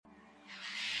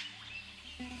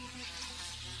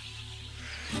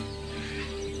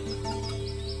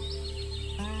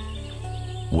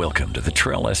Welcome to The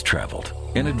Trail Less Traveled,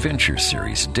 an adventure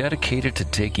series dedicated to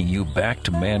taking you back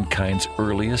to mankind's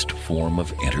earliest form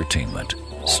of entertainment,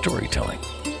 storytelling.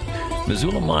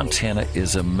 Missoula, Montana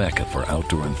is a mecca for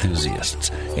outdoor enthusiasts,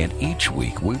 and each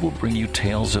week we will bring you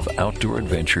tales of outdoor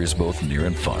adventures both near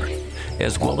and far,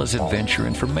 as well as adventure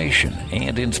information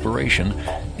and inspiration,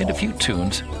 and a few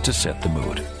tunes to set the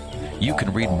mood. You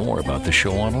can read more about the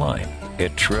show online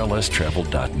at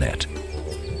traillesstraveled.net.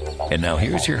 And now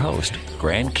here's your host,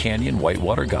 Grand Canyon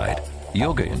Whitewater Guide,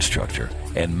 yoga instructor,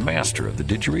 and master of the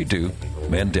didgeridoo,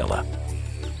 Mandela.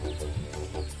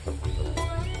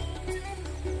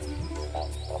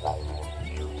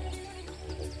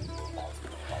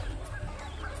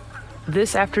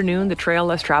 This afternoon, the Trail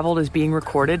Less Traveled is being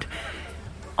recorded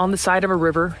on the side of a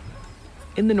river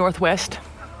in the Northwest.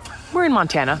 We're in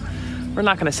Montana. We're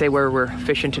not going to say where we're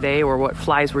fishing today or what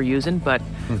flies we're using, but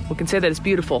we can say that it's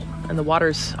beautiful. And the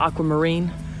water's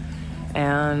aquamarine,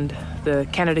 and the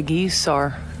Canada geese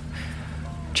are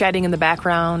chatting in the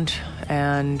background,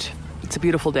 and it's a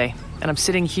beautiful day. And I'm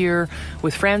sitting here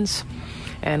with friends,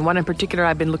 and one in particular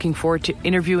I've been looking forward to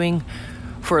interviewing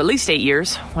for at least 8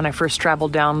 years, when I first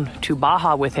traveled down to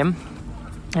Baja with him,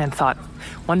 and thought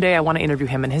one day I want to interview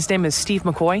him. And his name is Steve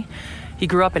McCoy. He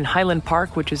grew up in Highland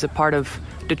Park, which is a part of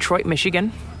Detroit,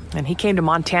 Michigan, and he came to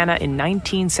Montana in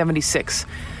 1976.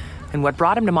 And what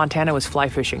brought him to Montana was fly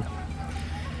fishing.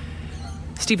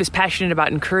 Steve is passionate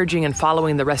about encouraging and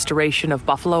following the restoration of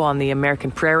buffalo on the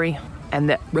American prairie and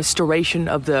the restoration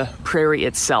of the prairie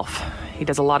itself. He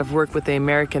does a lot of work with the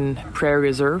American Prairie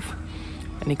Reserve,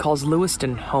 and he calls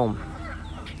Lewiston home.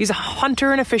 He's a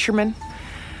hunter and a fisherman,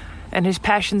 and his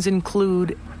passions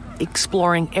include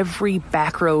exploring every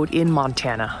back road in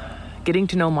Montana, getting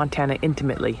to know Montana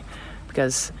intimately,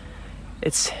 because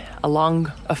it's a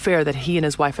long affair that he and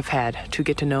his wife have had to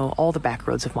get to know all the back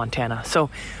roads of Montana.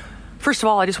 So, first of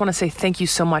all, I just want to say thank you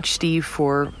so much, Steve,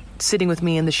 for sitting with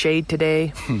me in the shade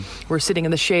today. We're sitting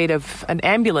in the shade of an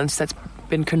ambulance that's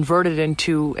been converted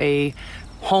into a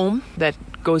home that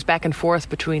goes back and forth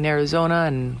between Arizona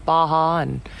and Baja,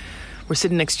 and we're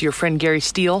sitting next to your friend Gary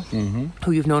Steele,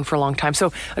 who you've known for a long time.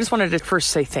 So I just wanted to first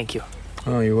say thank you.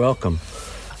 Oh, you're welcome.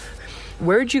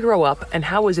 Where did you grow up, and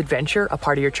how was adventure a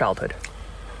part of your childhood?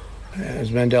 As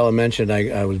Mandela mentioned,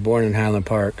 I was born in Highland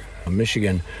Park,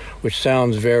 Michigan, which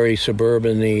sounds very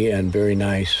suburban-y and very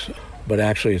nice, but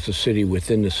actually it's a city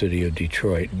within the city of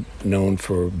Detroit, known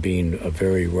for being a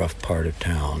very rough part of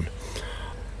town.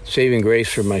 Saving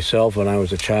grace for myself, when I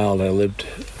was a child, I lived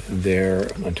there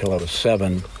until I was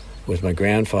 7 with my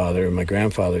grandfather in my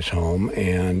grandfather's home,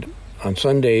 and on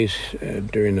Sundays,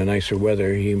 during the nicer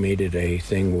weather, he made it a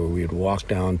thing where we would walk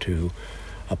down to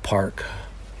a park,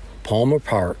 Palmer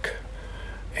Park,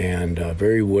 and a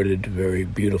very wooded, very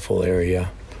beautiful area,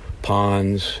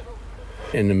 ponds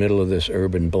in the middle of this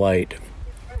urban blight.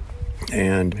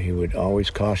 And he would always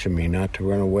caution me not to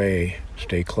run away,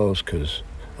 stay close because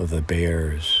of the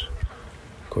bears.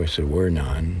 Of course, there were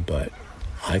none, but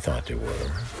I thought there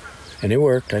were. And it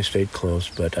worked. I stayed close,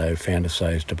 but I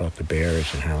fantasized about the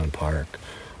bears in Highland Park.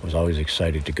 I was always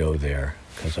excited to go there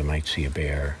because I might see a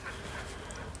bear.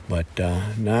 But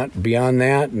not beyond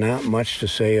that, not much to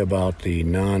say about the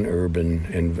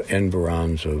non-urban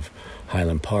environs of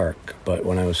Highland Park. But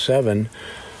when I was 7,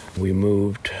 we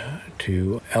moved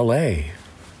to L.A.,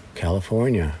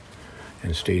 California,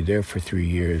 and stayed there for 3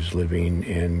 years, living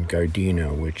in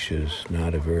Gardena, which is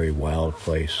not a very wild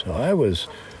place. So I was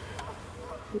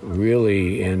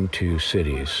really into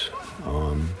cities.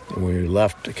 When we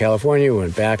left California,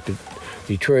 went back to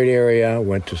Detroit area,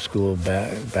 went to school,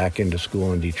 back into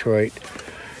school in Detroit.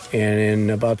 And in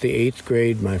about the 8th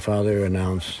grade, my father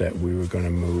announced that we were going to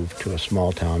move to a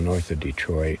small town north of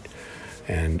Detroit.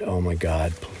 And oh my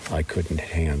God, I couldn't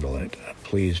handle it.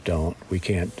 Please don't. We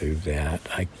can't do that.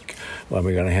 We're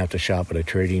going to have to shop at a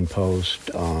trading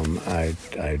post. I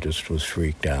just was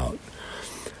freaked out.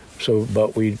 So,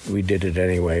 but we did it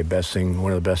anyway.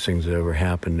 One of the best things that ever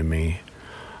happened to me.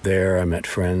 There, I met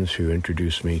friends who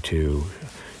introduced me to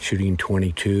shooting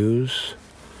 .22s.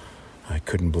 I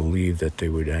couldn't believe that they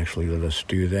would actually let us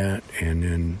do that. And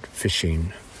then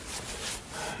fishing.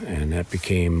 And that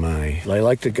became I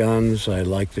liked the guns, I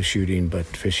liked the shooting, but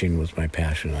fishing was my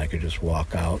passion. I could just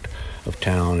walk out of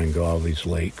town and go all these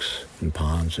lakes and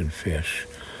ponds and fish.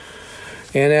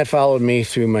 And that followed me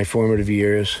through my formative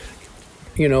years.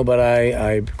 But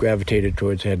I gravitated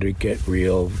towards had to get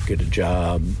real, get a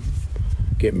job,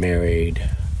 get married,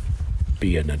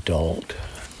 be an adult.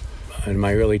 In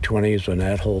my early 20s, when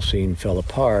that whole scene fell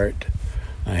apart,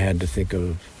 I had to think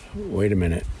of, wait a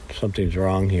minute, something's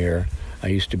wrong here. I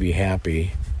used to be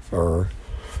happy,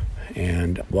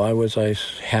 And why was I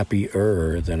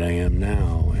happier than I am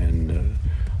now? And,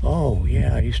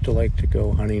 I used to like to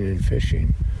go hunting and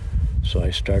fishing. So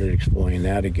I started exploring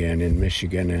that again in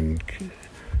Michigan and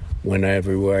went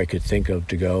everywhere I could think of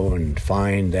to go and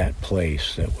find that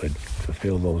place that would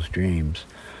fulfill those dreams.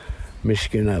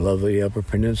 Michigan, I love the Upper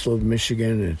Peninsula of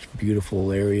Michigan. It's a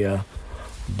beautiful area,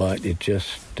 but it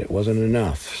wasn't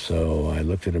enough. So I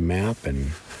looked at a map,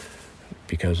 and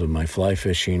because of my fly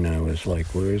fishing, I was like,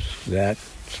 where's that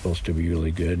supposed to be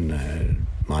really good? And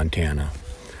Montana.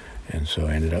 And so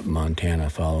I ended up in Montana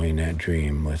following that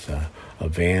dream with a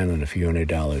van and a few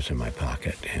 $100 in my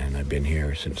pocket. And I've been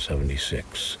here since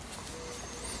 '76.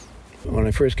 When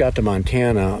I first got to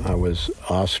Montana, I was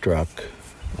awestruck.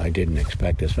 I didn't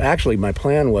expect this. Actually, my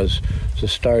plan was to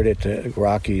start at the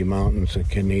Rocky Mountains, the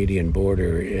Canadian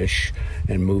border-ish,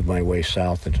 and move my way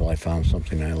south until I found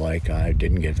something I like. I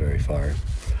didn't get very far.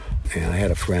 And I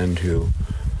had a friend who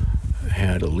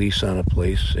had a lease on a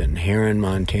place in Heron,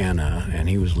 Montana, and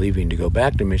he was leaving to go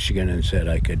back to Michigan and said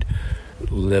I could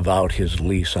live out his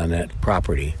lease on that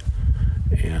property.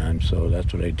 And so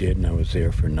that's what I did, and I was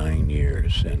there for 9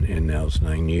 years. And in those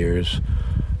 9 years,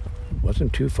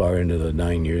 wasn't too far into the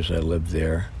 9 years I lived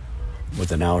there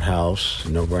with an outhouse,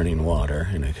 no running water,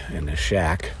 in a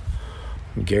shack.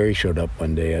 Gary showed up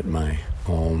one day at my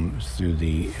home through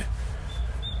the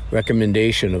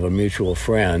recommendation of a mutual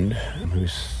friend who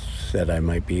said I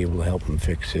might be able to help him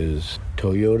fix his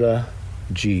Toyota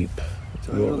Jeep.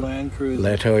 Toyota Land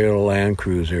Cruiser. Toyota Land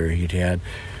Cruiser he'd had.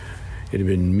 It had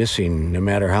been missing. No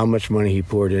matter how much money he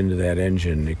poured into that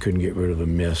engine, it couldn't get rid of a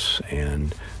miss.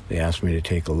 And they asked me to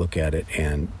take a look at it.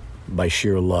 And by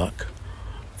sheer luck,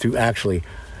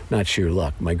 not sheer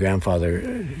luck, my grandfather,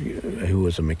 who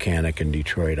was a mechanic in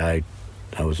Detroit, I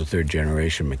was a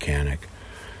third-generation mechanic,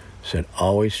 said,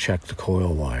 always check the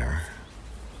coil wire.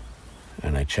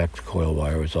 And I checked the coil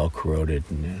wire. It was all corroded,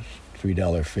 and it's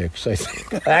 $3 fix, I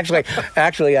think.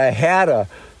 Actually, I had a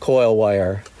coil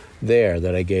wire there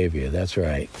that I gave you. That's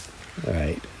right. All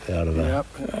right. Yep.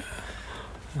 And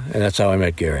that's how I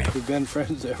met Gary. We've been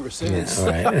friends ever since. Yeah,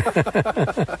 all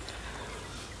right.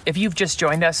 If you've just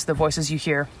joined us, the voices you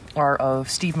hear are of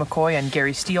Steve McCoy and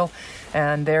Gary Steele,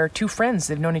 and they're two friends.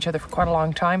 They've known each other for quite a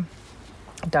long time,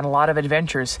 done a lot of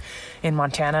adventures in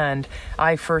Montana, and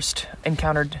I first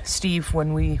encountered Steve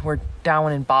when we were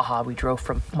down in Baja. We drove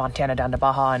from Montana down to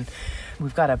Baja, and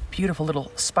we've got a beautiful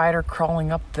little spider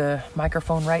crawling up the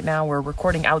microphone right now. We're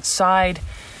recording outside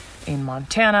in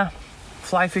Montana,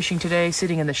 fly fishing today,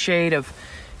 sitting in the shade of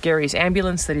Gary's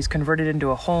ambulance that he's converted into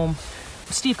a home.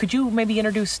 Steve, could you maybe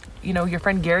introduce, your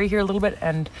friend Gary here a little bit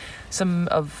and some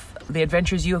of the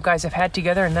adventures you guys have had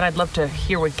together? And then I'd love to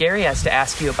hear what Gary has to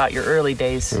ask you about your early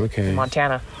days in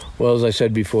Montana. Well, as I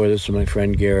said before, this is my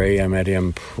friend Gary. I met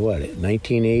him,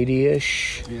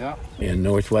 1980-ish? Yeah. In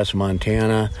northwest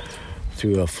Montana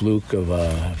through a fluke of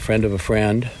a friend of a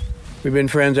friend. We've been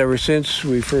friends ever since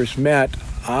we first met.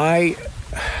 I've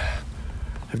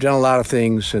done a lot of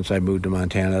things since I moved to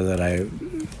Montana that I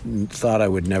thought I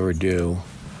would never do.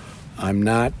 I'm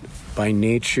not by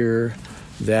nature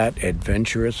that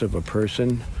adventurous of a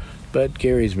person, but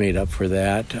Gary's made up for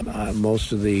that.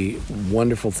 Most of the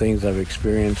wonderful things I've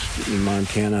experienced in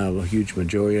Montana, a huge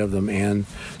majority of them, and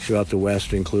throughout the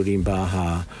West, including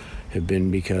Baja, have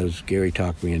been because Gary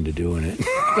talked me into doing it.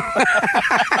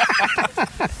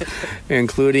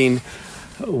 Including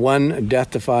one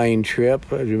death-defying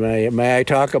trip. May I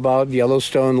talk about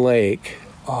Yellowstone Lake?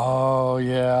 Oh,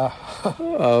 yeah.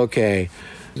 Okay.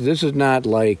 This is not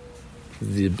like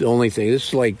the only thing. This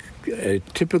is like a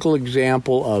typical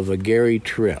example of a Gary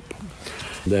trip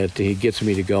that he gets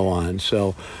me to go on.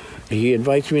 So he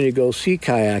invites me to go sea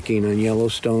kayaking on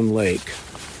Yellowstone Lake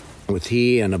with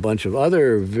he and a bunch of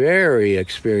other very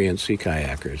experienced sea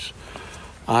kayakers.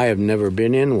 I have never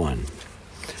been in one.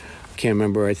 Can't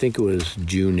remember, I think it was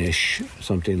June-ish,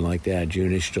 something like that,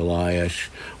 June-ish,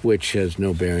 July-ish, which has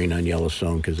no bearing on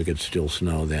Yellowstone because it could still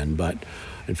snow then, but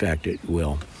in fact it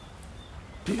will.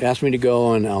 He asked me to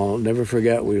go, and I'll never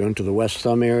forget, we went to the West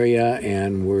Thumb area,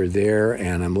 and we're there,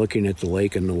 and I'm looking at the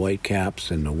lake and the whitecaps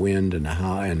and the wind and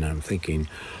and I'm thinking,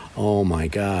 oh my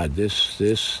God,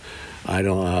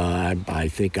 I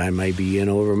think I might be in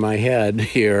over my head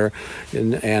here.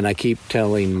 And I keep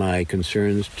telling my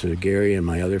concerns to Gary and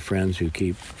my other friends who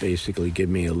keep basically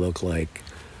giving me a look like,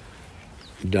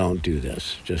 don't do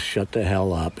this. Just shut the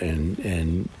hell up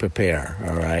and prepare,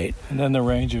 all right? And then the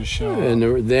Rangers show up.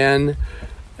 And then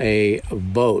a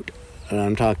boat, and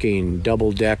I'm talking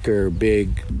double-decker,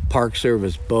 big Park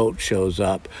Service boat shows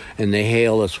up, and they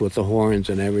hail us with the horns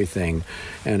and everything,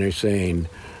 and they're saying,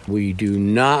 We do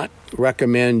not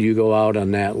recommend you go out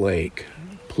on that lake.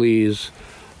 Please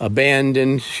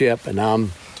abandon ship.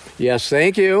 And yes,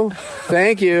 thank you.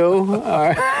 Thank you. All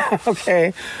right.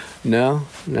 Okay. No,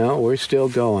 we're still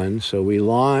going. So we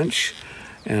launch,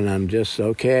 and I'm just,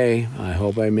 okay, I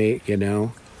hope I make, I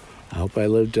hope I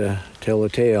live to tell the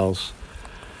tales.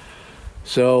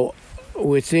 So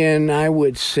within, I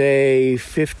would say,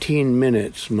 15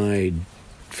 minutes, my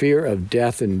fear of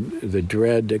death and the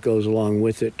dread that goes along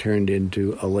with it turned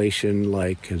into elation,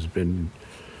 like has been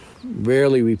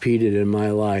rarely repeated in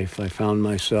my life. I found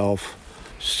myself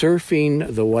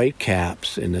surfing the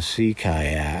Whitecaps in a sea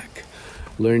kayak,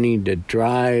 learning to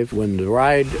drive. When the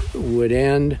ride would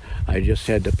end, I just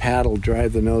had to paddle,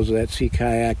 drive the nose of that sea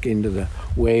kayak into the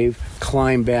wave,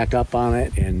 climb back up on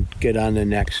it, and get on the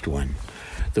next one.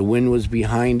 The wind was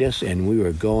behind us, and we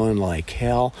were going like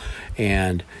hell.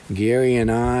 And Gary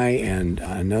and I and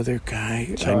another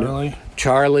guy,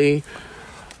 Charlie,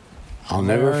 I'll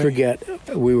never forget,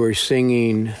 we were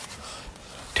singing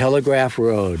Telegraph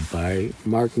Road by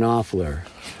Mark Knopfler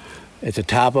at the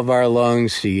top of our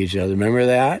lungs to each other. Remember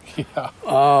that? Yeah.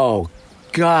 Oh,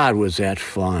 God, was that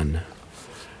fun.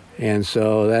 And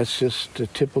so that's just a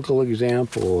typical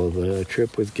example of a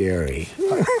trip with Gary.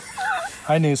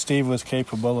 I knew Steve was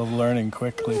capable of learning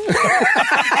quickly.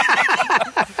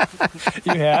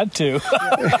 You had to.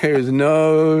 There was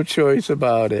no choice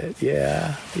about it.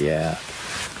 Yeah.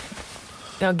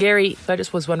 Now, Gary, I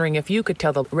just was wondering if you could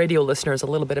tell the radio listeners a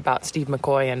little bit about Steve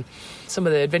McCoy and some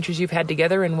of the adventures you've had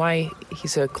together and why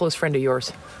he's a close friend of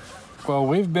yours. Well,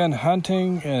 we've been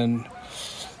hunting and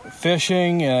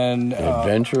fishing and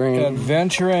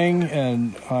adventuring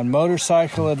and on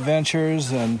motorcycle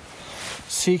adventures and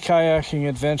sea kayaking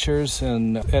adventures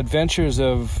and adventures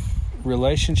of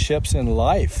relationships in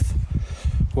life,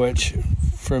 which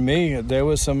for me, there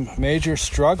was some major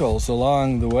struggles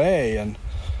along the way.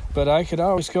 But I could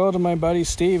always go to my buddy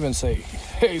Steve and say,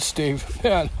 "Hey, Steve,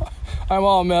 man, I'm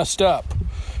all messed up.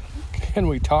 Can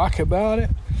we talk about it?"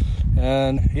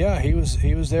 And yeah, he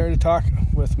was there to talk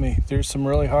with me through some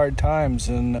really hard times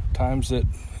and times that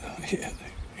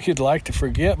you'd like to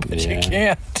forget, but you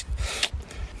can't.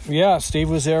 Yeah, Steve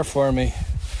was there for me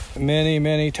many,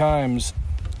 many times.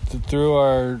 Through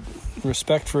our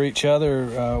respect for each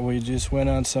other, we just went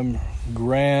on some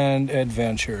grand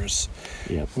adventures.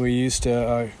 Yep. We used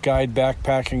to guide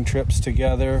backpacking trips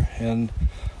together in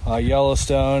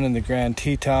Yellowstone and the Grand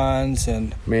Tetons.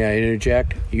 And may I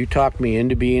interject? You talked me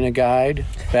into being a guide,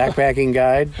 backpacking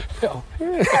guide.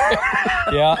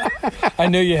 Yeah, I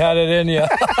knew you had it in you.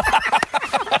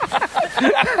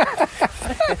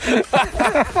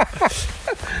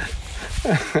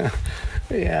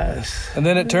 Yes. And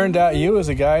then it turned out you was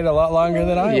a guide a lot longer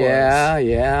than I was.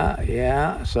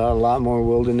 Yeah. Saw a lot more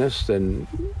wilderness than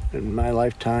in my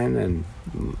lifetime. And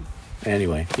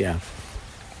anyway, yeah.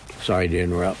 Sorry to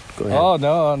interrupt. Go ahead.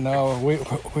 Oh, no.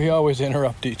 We always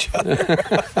interrupt each other.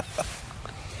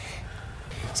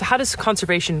 So how does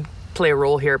conservation play a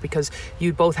role here? Because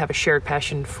you both have a shared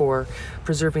passion for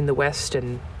preserving the West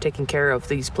and taking care of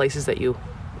these places that you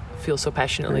feel so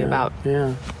passionately about.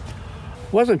 Yeah.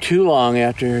 It wasn't too long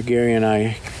after Gary and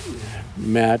I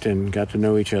met and got to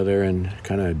know each other and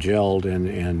kind of gelled,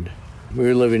 and we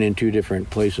were living in two different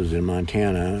places in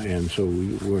Montana, and so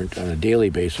we weren't on a daily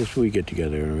basis. We get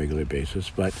together on a regular basis,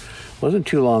 but it wasn't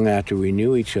too long after we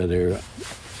knew each other,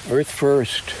 Earth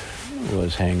First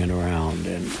was hanging around,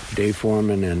 and Dave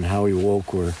Foreman and Howie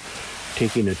Wolk were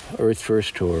taking an Earth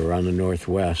First tour around the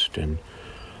Northwest, and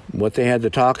what they had to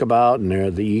talk about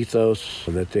and the ethos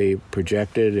that they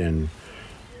projected and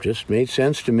just made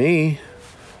sense to me.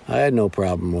 I had no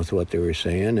problem with what they were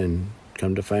saying, and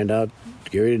come to find out,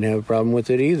 Gary didn't have a problem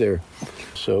with it either.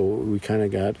 So we kind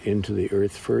of got into the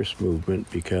Earth First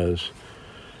movement because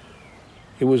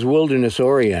it was wilderness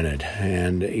oriented,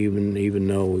 and even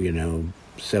though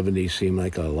 70s seemed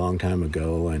like a long time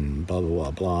ago and blah blah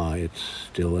blah blah, it's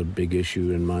still a big issue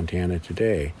in Montana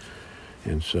today.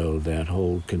 And so that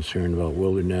whole concern about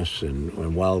wilderness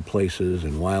and wild places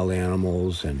and wild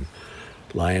animals and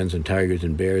lions and tigers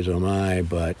and bears, oh my,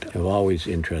 but have always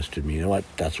interested me. You know what?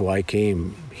 That's why I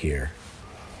came here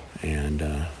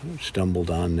and stumbled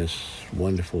on this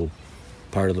wonderful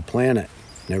part of the planet.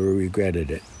 Never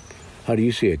regretted it. How do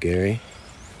you see it, Gary?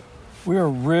 We are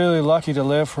really lucky to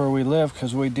live where we live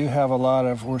because we do have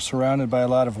we're surrounded by a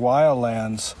lot of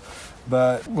wildlands.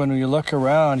 But when you look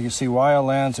around, you see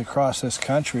wildlands across this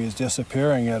country is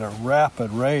disappearing at a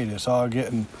rapid rate. It's all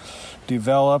getting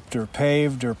developed or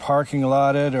paved or parking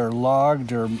lotted or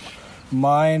logged or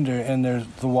mined, and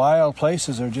the wild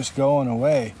places are just going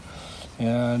away.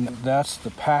 And that's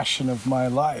the passion of my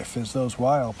life, is those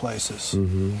wild places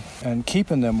and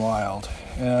keeping them wild.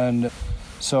 And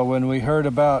so when we heard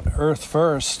about Earth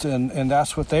First, and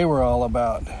that's what they were all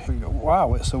about, we go,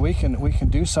 wow, so we can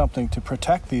do something to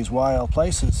protect these wild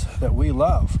places that we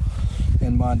love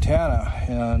in Montana.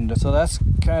 And so that's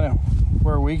kind of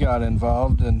where we got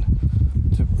involved in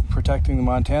protecting the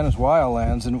Montana's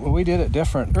wildlands, and we did it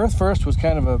different. Earth First was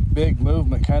kind of a big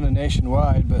movement, kind of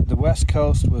nationwide, but the West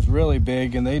Coast was really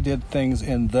big, and they did things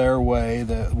in their way,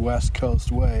 the West Coast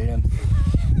way, and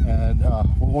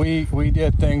we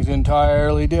did things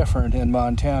entirely different in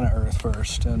Montana. Earth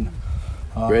First, and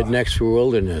rednecks for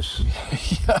wilderness.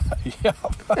 Yeah.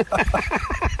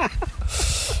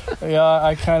 Yeah,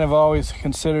 I kind of always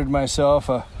considered myself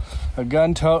a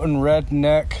gun-toting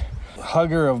redneck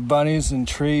hugger of bunnies and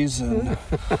trees, and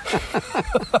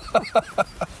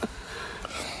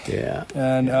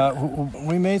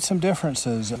we made some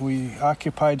differences. We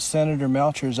occupied Senator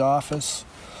Melcher's office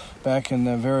back in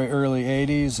the very early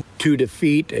 80s to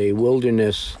defeat a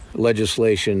wilderness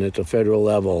legislation at the federal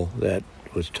level that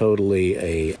was totally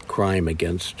a crime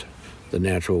against the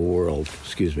natural world.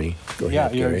 Excuse me. Go ahead, yeah,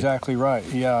 you're Gary. exactly right.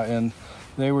 Yeah, and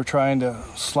they were trying to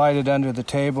slide it under the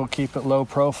table, keep it low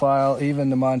profile. Even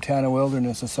the Montana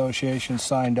Wilderness Association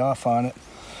signed off on it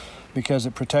because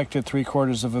it protected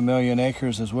 750,000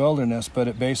 acres as wilderness, but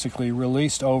it basically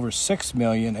released over 6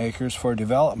 million acres for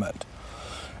development.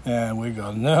 And we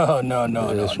go, no,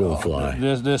 this won't fly.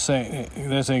 This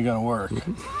ain't gonna work.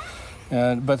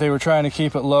 But they were trying to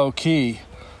keep it low key.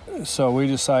 So we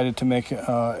decided to make it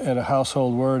a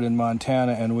household word in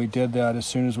Montana, and we did that as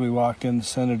soon as we walked in the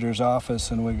senator's office,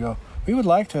 and we go, we would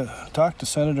like to talk to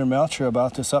Senator Melcher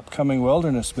about this upcoming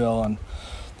wilderness bill. And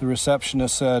the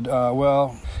receptionist said,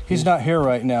 well, he's not here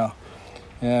right now.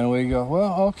 And we go,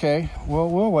 well, okay,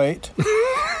 we'll wait.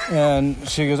 And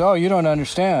she goes, oh, you don't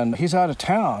understand. He's out of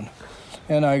town.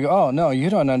 And I go, oh, no, you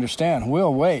don't understand.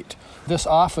 We'll wait. This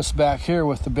office back here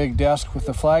with the big desk with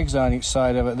the flags on each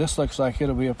side of it, this looks like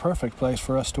it'll be a perfect place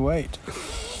for us to wait.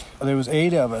 There was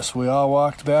 8 of us. We all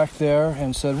walked back there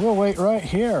and said, we'll wait right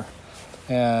here.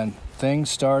 And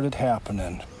things started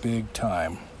happening big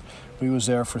time. We was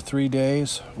there for 3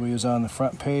 days. We was on the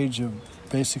front page of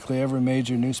basically every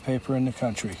major newspaper in the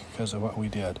country because of what we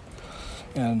did.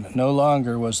 And no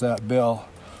longer was that bill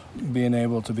being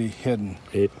able to be hidden.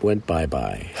 It went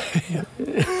bye-bye. Yeah,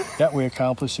 we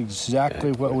accomplished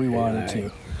exactly what we wanted to.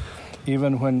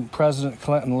 Even when President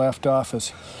Clinton left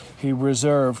office, he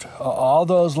reserved all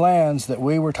those lands that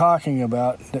we were talking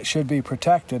about that should be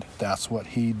protected. That's what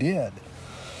he did.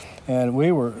 And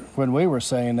when we were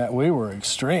saying that, we were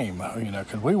extreme,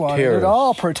 because we wanted it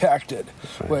all protected,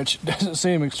 which doesn't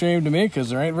seem extreme to me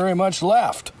because there ain't very much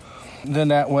left. Then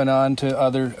that went on to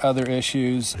other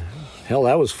issues. Hell,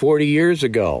 that was 40 years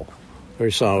ago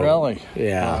or so. Really?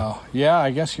 Yeah. Yeah,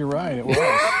 I guess you're right. It was.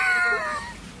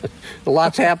 A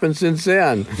lot's happened since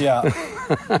then. Yeah.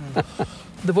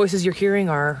 The voices you're hearing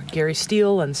are Gary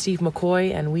Steele and Steve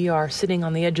McCoy, and we are sitting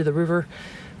on the edge of the river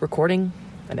recording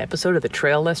an episode of The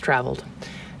Trail Less Traveled.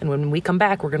 And when we come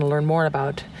back, we're going to learn more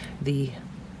about the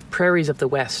prairies of the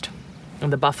West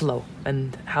and the buffalo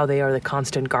and how they are the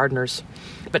constant gardeners.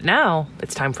 But now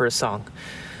it's time for a song.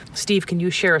 Steve, can you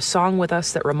share a song with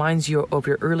us that reminds you of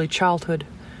your early childhood?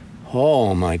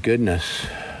 Oh, my goodness.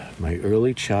 My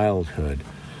early childhood.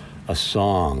 A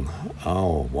song.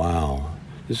 Oh, wow.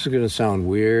 This is going to sound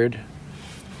weird.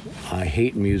 I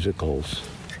hate musicals.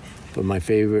 But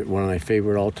one of my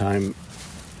favorite all-time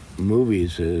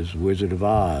movies is Wizard of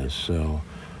Oz. So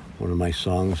one of my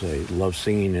songs I loved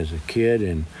singing as a kid,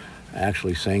 and I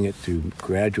actually sang it through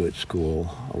graduate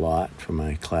school a lot for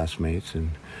my classmates.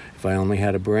 And if I only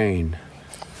had a brain.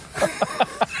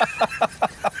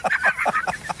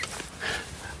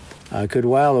 I could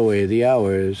while away the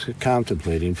hours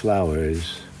contemplating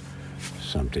flowers.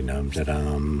 Something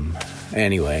da-dum.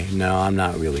 Anyway, no, I'm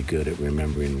not really good at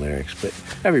remembering lyrics, but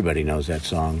everybody knows that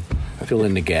song. Fill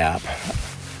in the gap.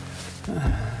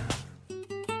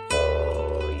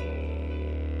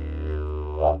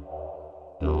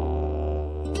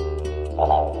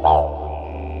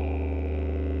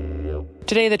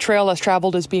 Today, The Trail Less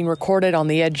Traveled is being recorded on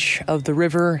the edge of the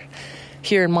river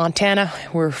here in Montana.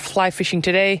 We're fly fishing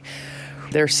today.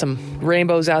 There's some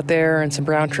rainbows out there and some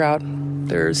brown trout.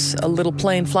 There's a little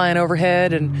plane flying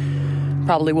overhead, and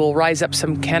probably will rise up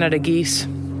some Canada geese.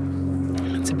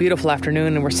 It's a beautiful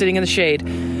afternoon, and we're sitting in the shade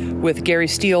with Gary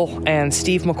Steele and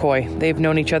Steve McCoy. They've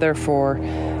known each other for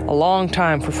a long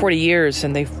time, for 40 years,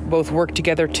 and they've both worked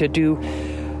together to do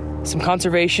some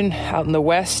conservation out in the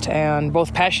West and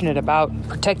both passionate about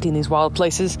protecting these wild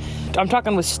places. I'm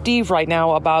talking with Steve right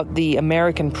now about the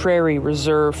American Prairie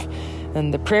Reserve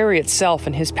and the prairie itself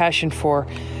and his passion for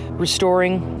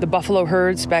restoring the buffalo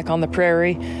herds back on the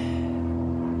prairie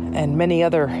and many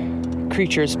other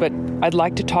creatures. But I'd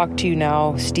like to talk to you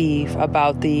now, Steve,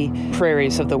 about the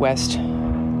prairies of the West,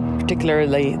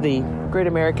 particularly the Great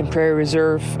American Prairie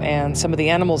Reserve and some of the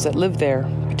animals that live there,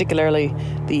 particularly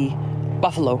the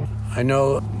buffalo. I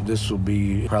know this will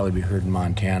probably be heard in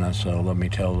Montana, so let me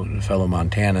tell fellow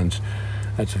Montanans.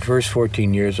 That's the first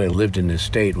 14 years I lived in this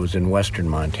state was in western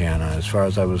Montana. As far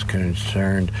as I was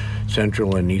concerned,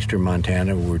 central and eastern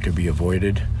Montana were to be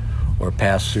avoided or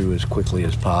passed through as quickly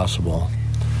as possible.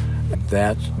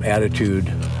 That attitude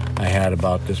I had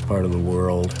about this part of the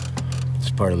world, this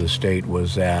part of the state,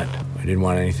 was that I didn't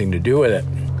want anything to do with it.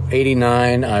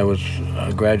 89, I was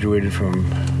graduated from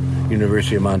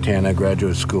University of Montana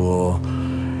Graduate School,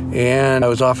 and I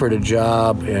was offered a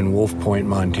job in Wolf Point,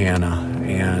 Montana,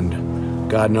 and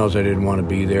God knows I didn't want to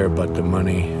be there, but the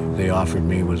money they offered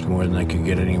me was more than I could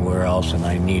get anywhere else, and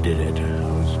I needed it.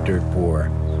 I was dirt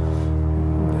poor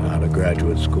out of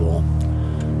graduate school.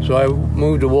 So I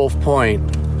moved to Wolf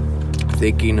Point,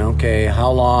 thinking, okay,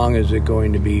 how long is it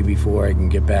going to be before I can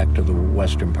get back to the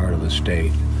western part of the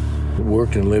state?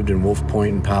 Worked and lived in Wolf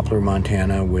Point in Poplar,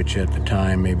 Montana, which at the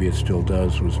time, maybe it still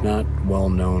does, was not well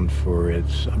known for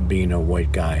its being a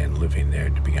white guy and living there,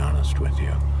 to be honest with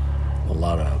you. A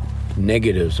lot of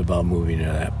negatives about moving to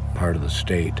that part of the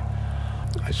state.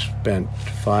 I spent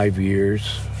 5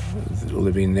 years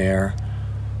living there,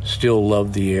 still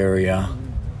loved the area.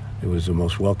 It was the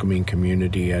most welcoming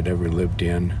community I'd ever lived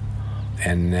in,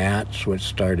 and that's what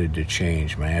started to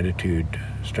change. My attitude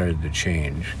started to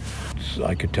change.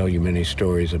 I could tell you many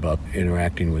stories about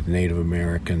interacting with Native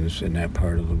Americans in that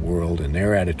part of the world and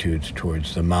their attitudes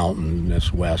towards the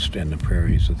mountainous west and the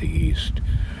prairies of the east.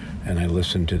 And I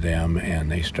listened to them,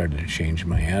 and they started to change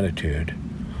my attitude.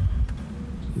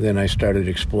 Then I started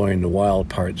exploring the wild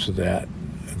parts of that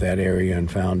area and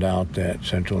found out that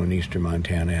central and eastern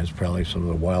Montana has probably some of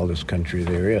the wildest country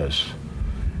there is.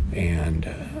 And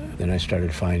then I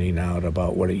started finding out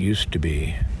about what it used to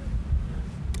be.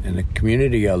 And the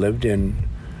community I lived in,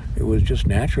 it was just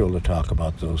natural to talk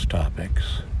about those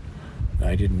topics.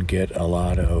 I didn't get a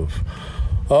lot of,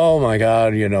 oh my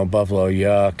God, buffalo,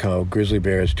 yuck, oh, grizzly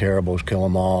bears, terrible, kill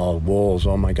them all, wolves,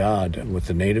 oh my God. With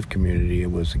the Native community,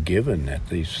 it was a given that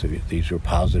these were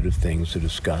positive things to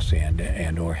discuss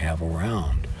and or have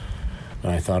around.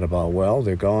 And I thought about, well,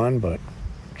 they're gone, but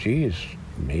geez,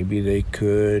 maybe they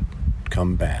could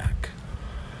come back.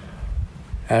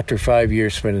 After 5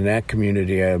 years spent in that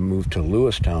community, I moved to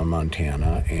Lewistown,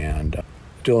 Montana, and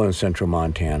still in central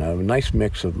Montana. A nice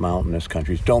mix of mountainous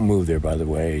countries. Don't move there, by the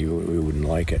way. You wouldn't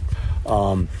like it.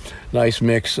 Nice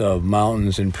mix of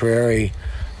mountains and prairie,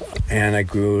 and I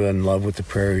grew in love with the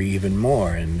prairie even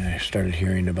more, and I started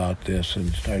hearing about this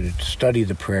and started to study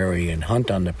the prairie and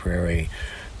hunt on the prairie.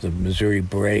 The Missouri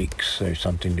Breaks are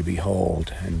something to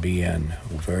behold and be in,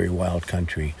 a very wild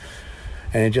country.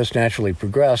 And it just naturally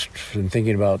progressed from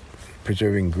thinking about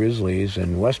preserving grizzlies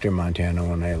in western Montana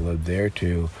when I lived there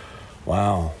to,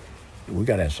 wow, we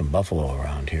got to have some buffalo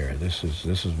around here. This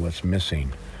is what's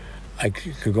missing. I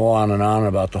could go on and on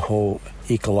about the whole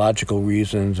ecological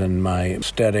reasons and my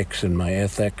aesthetics and my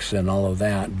ethics and all of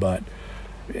that, but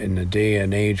in the day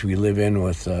and age we live in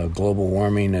with global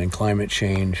warming and climate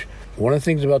change, one of the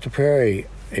things about the prairie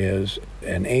is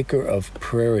an acre of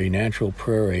prairie, natural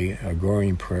prairie, a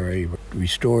growing prairie,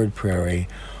 restored prairie,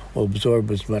 will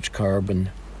absorb as much carbon,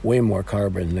 way more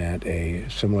carbon than a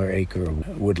similar acre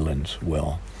of woodlands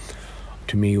will.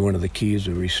 To me, one of the keys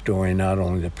of restoring not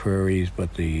only the prairies,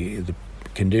 but the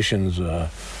conditions to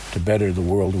better the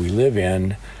world we live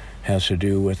in has to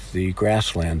do with the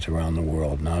grasslands around the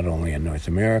world, not only in North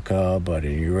America, but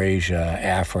in Eurasia,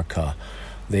 Africa.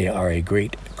 They are a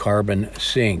great carbon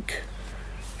sink,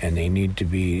 and they need to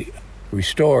be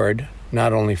restored,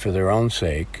 not only for their own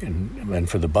sake and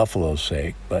for the buffalo's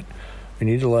sake, but we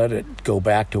need to let it go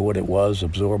back to what it was,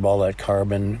 absorb all that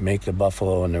carbon, make the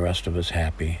buffalo and the rest of us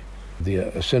happy. The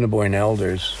Assiniboine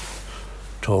elders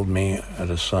told me at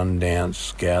a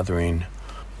Sundance gathering,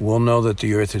 we'll know that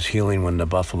the earth is healing when the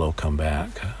buffalo come back.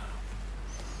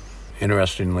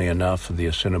 Interestingly enough, the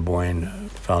Assiniboine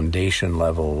foundation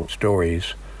level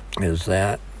stories is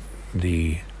that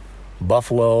the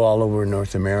buffalo all over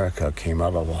North America came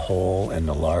out of a hole in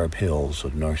the Larb Hills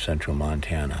of north central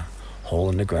Montana, hole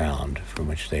in the ground from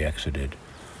which they exited.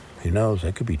 Who knows?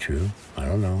 That could be true. I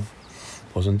don't know.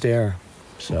 Wasn't there.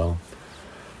 So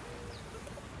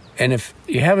And if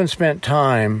you haven't spent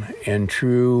time in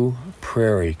true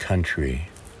prairie country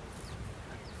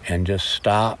and just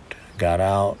stopped, got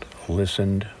out,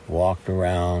 listened, walked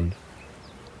around,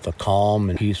 the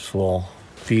calm and peaceful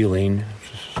feeling,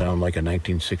 sound like a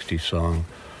 1960s song,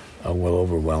 will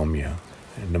overwhelm you.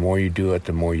 And the more you do it,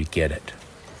 the more you get it.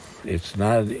 It's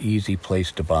not an easy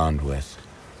place to bond with,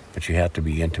 but you have to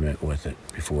be intimate with it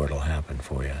before it'll happen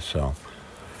for you. So,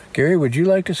 Gary, would you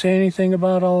like to say anything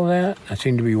about all of that? I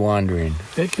seem to be wandering.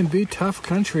 It can be tough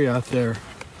country out there.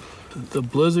 The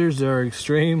blizzards are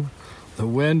extreme. The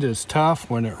wind is tough.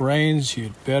 When it rains,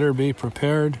 you'd better be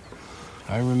prepared.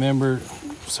 I remember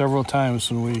several times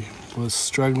when we was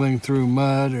struggling through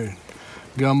mud or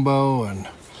gumbo and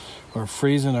or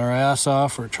freezing our ass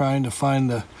off or trying to find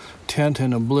the tent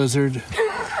in a blizzard.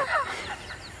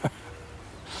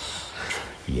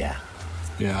 Yeah.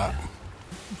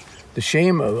 The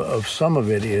shame of some of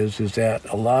it is that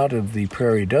a lot of the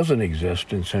prairie doesn't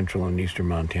exist in central and eastern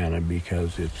Montana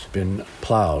because it's been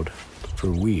plowed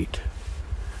for wheat.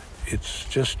 It's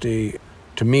just to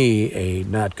me, a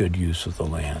not good use of the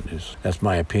land. That's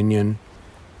my opinion.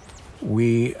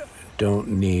 We don't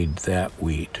need that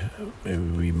wheat. It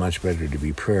would be much better to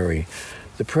be prairie.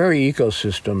 The prairie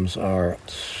ecosystems are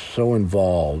so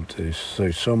involved.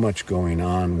 There's so much going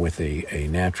on with a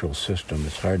natural system.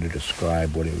 It's hard to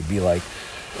describe what it would be like,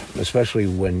 especially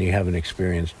when you haven't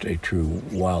experienced a true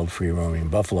wild free-roaming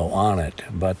buffalo on it.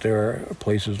 But there are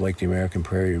places like the American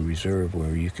Prairie Reserve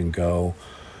where you can go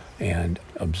and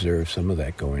observe some of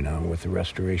that going on with the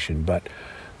restoration. But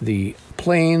the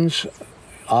plains,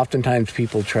 oftentimes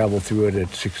people travel through it at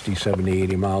 60, 70,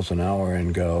 80 miles an hour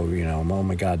and go, oh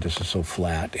my God, this is so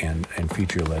flat and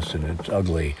featureless and it's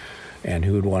ugly and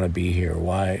who would want to be here?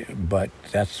 Why? But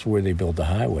that's where they build the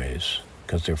highways,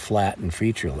 because they're flat and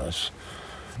featureless.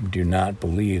 Do not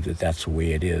believe that that's the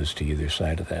way it is to either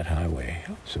side of that highway.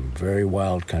 Some very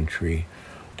wild country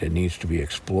that needs to be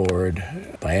explored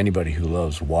by anybody who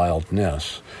loves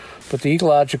wildness. But the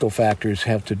ecological factors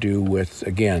have to do with,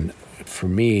 again, for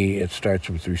me, it starts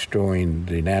with restoring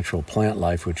the natural plant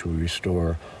life, which will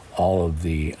restore all of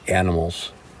the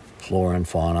animals, flora and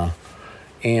fauna,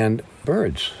 and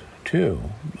birds, too.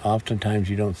 Oftentimes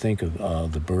you don't think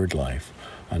of the bird life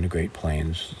on the Great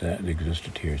Plains that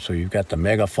existed here. So you've got the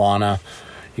megafauna,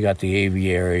 you got the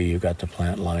aviary, you got the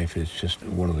plant life. It's just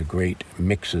one of the great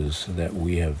mixes that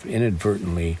we have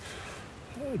inadvertently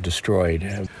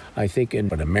destroyed. I think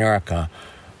in America,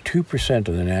 2%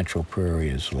 of the natural prairie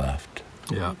is left.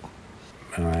 Yeah.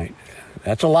 All right.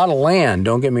 That's a lot of land,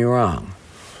 don't get me wrong.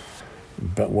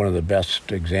 But one of the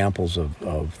best examples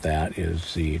of that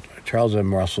is the Charles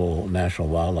M. Russell National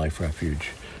Wildlife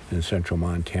Refuge in central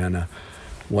Montana.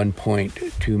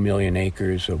 1.2 million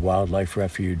acres of wildlife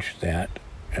refuge that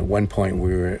at one point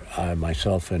we were,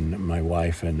 myself and my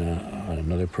wife and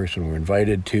another person were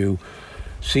invited to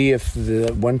see if the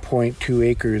 1.2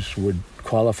 acres would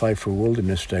qualify for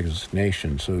wilderness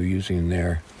designation. So using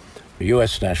their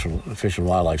U.S. National Fish and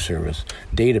Wildlife Service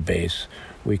database,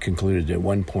 we concluded that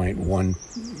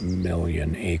 1.1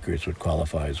 million acres would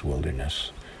qualify as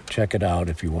wilderness. Check it out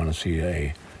if you want to see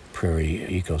a prairie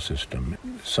ecosystem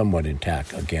somewhat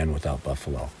intact, again, without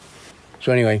buffalo.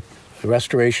 So anyway, the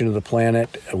restoration of the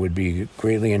planet would be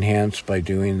greatly enhanced by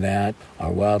doing that.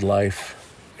 Our wildlife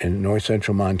in north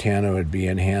central Montana would be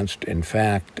enhanced. In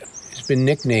fact, it's been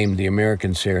nicknamed the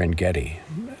American Serengeti.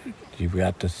 You've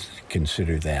got to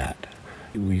consider that.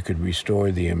 We could restore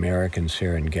the American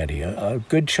Serengeti. A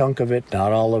good chunk of it,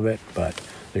 not all of it, but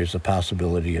there's a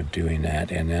possibility of doing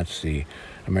that, and that's the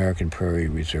American Prairie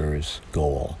Reserve's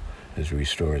goal, is to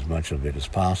restore as much of it as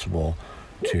possible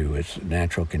to its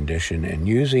natural condition, and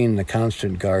using the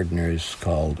constant gardeners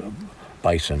called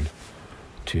bison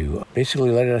to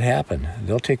basically let it happen.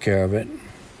 They'll take care of it.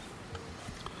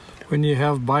 When you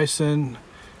have bison,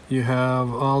 you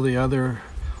have all the other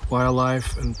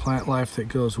wildlife and plant life that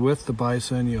goes with the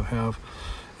bison. You'll have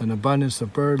an abundance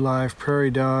of bird life,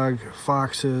 prairie dog,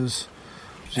 foxes,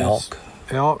 elk,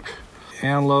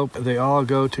 antelope. They all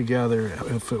go together.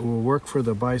 If it will work for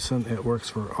the bison, it works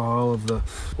for all of the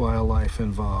wildlife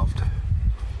involved.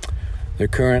 They're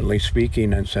currently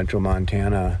speaking in central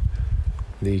Montana.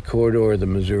 The corridor of the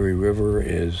Missouri River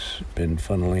is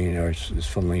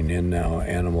funneling in now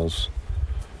animals.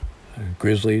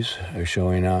 Grizzlies are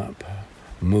showing up.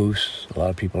 Moose. A lot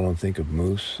of people don't think of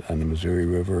moose on the Missouri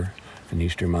River in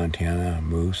eastern Montana.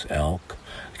 Moose, elk,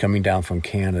 coming down from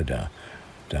Canada,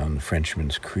 down the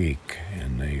Frenchman's Creek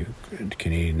and the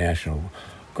Canadian National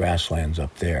Grasslands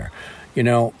up there.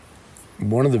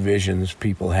 One of the visions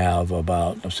people have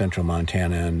about central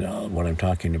Montana and what I'm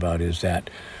talking about is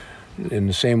that In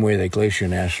the same way that Glacier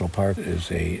National Park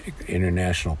is a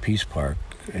international peace park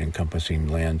encompassing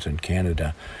lands in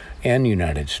Canada and the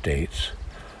United States,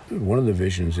 one of the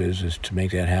visions is to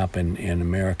make that happen in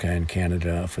America and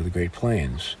Canada for the Great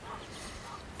Plains.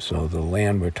 So the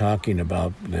land we're talking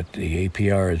about that the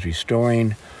APR is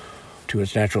restoring to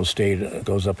its natural state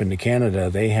goes up into Canada.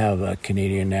 They have a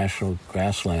Canadian National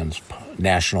Grasslands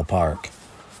National Park.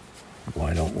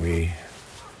 Why don't we?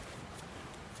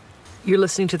 You're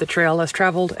listening to The Trail Less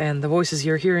Traveled, and the voices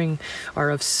you're hearing are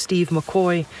of Steve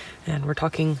McCoy, and we're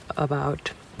talking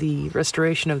about the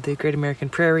restoration of the Great American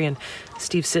Prairie, and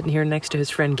Steve's sitting here next to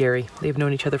his friend Gary. They've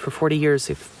known each other for 40 years.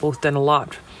 They've both done a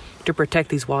lot to protect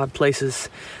these wild places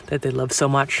that they love so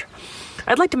much.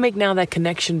 I'd like to make now that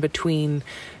connection between,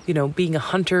 being a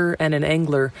hunter and an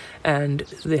angler, and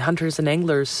the hunters and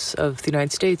anglers of the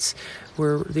United States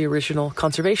were the original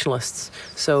conservationists.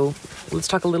 So let's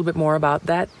talk a little bit more about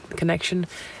that connection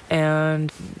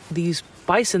and these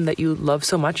bison that you love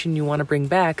so much and you want to bring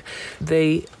back.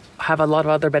 They have a lot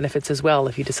of other benefits as well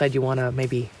if you decide you want to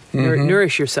maybe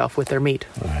nourish yourself with their meat.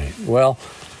 Right. Well,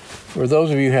 for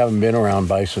those of you who haven't been around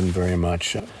bison very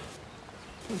much,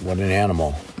 what an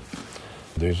animal.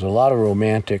 There's a lot of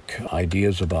romantic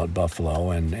ideas about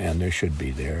buffalo, and there should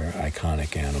be. They're an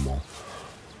iconic animal.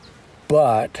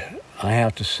 But I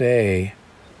have to say,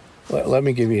 let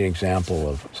me give you an example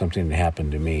of something that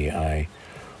happened to me. I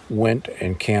went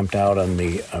and camped out on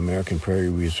the American Prairie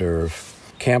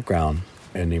Reserve campground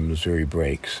in the Missouri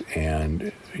Breaks,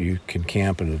 and you can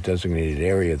camp in a designated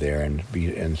area there and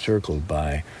be encircled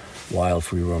by wild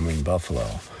free-roaming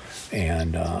buffalo.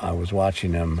 And I was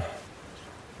watching them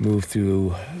move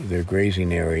through their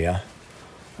grazing area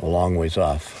a long ways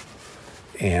off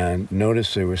and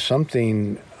noticed there was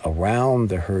something around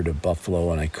the herd of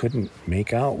buffalo, and I couldn't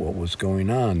make out what was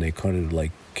going on. They kind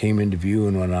of came into view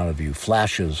and went out of view,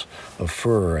 flashes of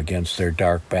fur against their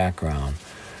dark background.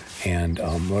 And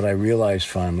what I realized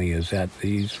finally is that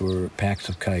these were packs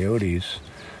of coyotes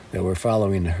that were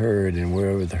following the herd, and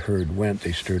wherever the herd went,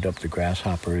 they stirred up the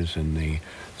grasshoppers and the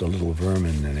little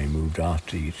vermin, and they moved off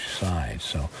to each side.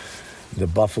 So the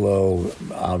buffalo,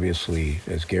 obviously,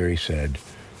 as Gary said,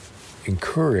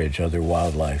 encourage other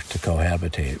wildlife to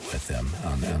cohabitate with them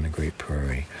on the Great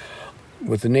Prairie.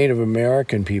 With the Native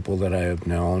American people that I have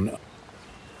known,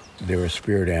 they're a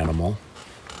spirit animal.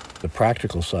 The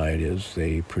practical side is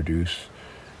they produce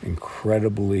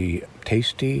incredibly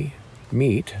tasty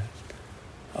meat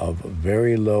of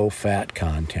very low fat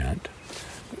content.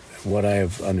 What I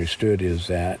have understood is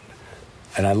that,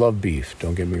 and I love beef,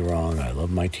 don't get me wrong, I love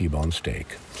my T-bone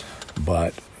steak,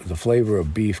 but the flavor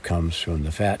of beef comes from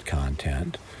the fat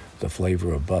content. The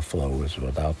flavor of buffalo is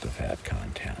without the fat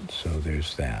content, so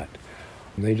there's that.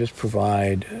 They just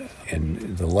provide,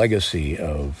 in the legacy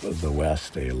of the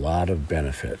West, a lot of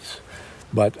benefits.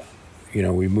 But,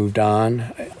 we moved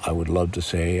on. I would love to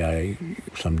say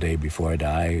someday before I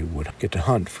die, would get to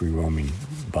hunt free-roaming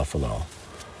buffalo.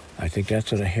 I think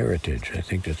that's a heritage. I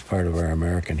think that's part of our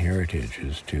American heritage,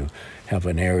 is to have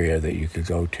an area that you could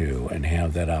go to and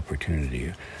have that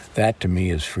opportunity. That, to me,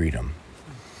 is freedom,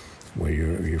 where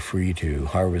you're free to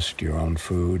harvest your own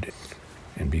food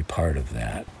and be part of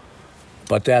that.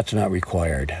 But that's not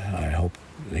required. I hope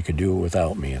they could do it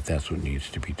without me if that's what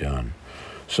needs to be done.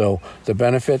 So the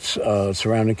benefits of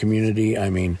surrounding community,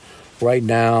 right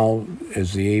now,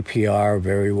 is the APR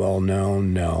very well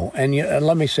known? No. And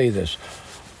let me say this.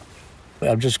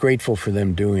 I'm just grateful for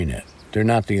them doing it. They're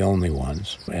not the only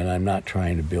ones, and I'm not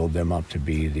trying to build them up to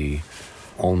be the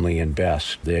only and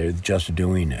best. They're just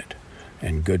doing it,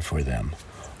 and good for them.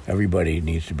 Everybody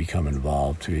needs to become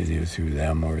involved, either through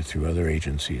them or through other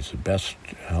agencies. The best,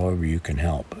 however you can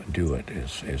help, do it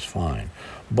is fine.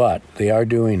 But they are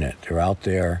doing it. They're out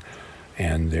there,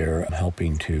 and they're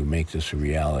helping to make this a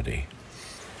reality.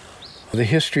 The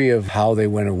history of how they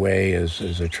went away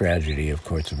is a tragedy. Of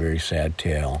course, a very sad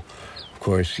tale. Of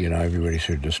course, everybody's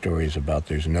heard the stories about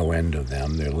there's no end of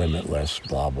them. They're limitless,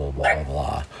 blah, blah, blah,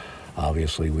 blah.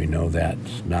 Obviously, we know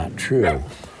that's not true.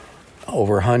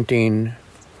 Overhunting,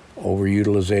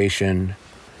 overutilization,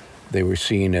 they were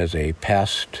seen as a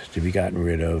pest to be gotten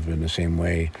rid of, in the same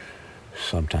way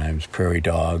sometimes prairie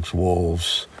dogs,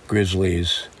 wolves,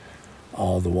 grizzlies,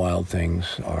 all the wild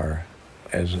things are,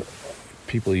 as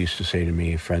people used to say to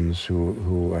me, friends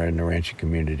who are in the ranching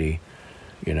community,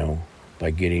 by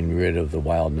getting rid of the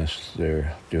wildness,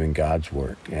 they're doing God's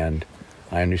work. And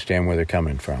I understand where they're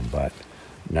coming from, but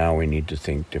now we need to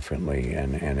think differently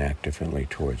and act differently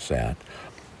towards that.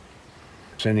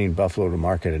 Sending buffalo to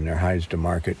market and their hides to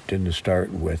market didn't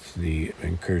start with the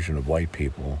incursion of white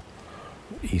people.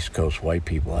 East Coast white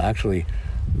people. Actually,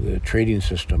 the trading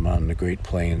system on the Great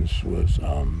Plains was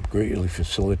greatly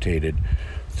facilitated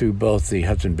through both the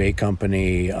Hudson Bay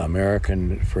Company,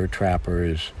 American fur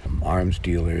trappers, arms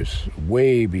dealers,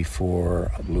 way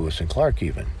before Lewis and Clark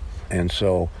even. And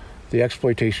so the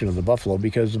exploitation of the buffalo,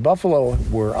 because the buffalo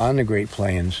were on the Great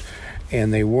Plains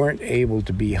and they weren't able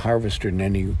to be harvested in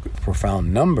any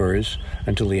profound numbers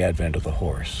until the advent of the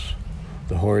horse.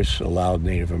 The horse allowed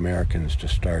Native Americans to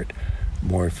start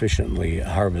more efficiently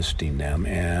harvesting them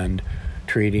and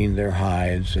trading their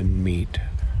hides and meat.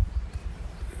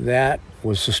 That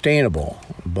was sustainable,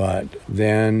 but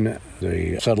then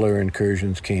the settler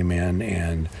incursions came in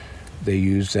and they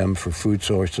used them for food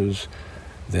sources,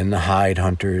 then the hide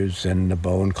hunters, then the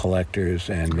bone collectors,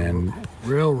 and then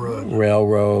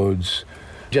railroads.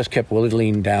 Just kept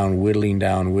whittling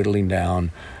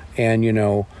down.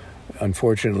 And,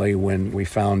 unfortunately, when we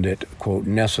found it, quote,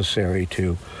 necessary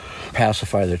to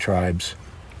pacify the tribes,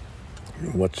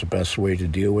 what's the best way to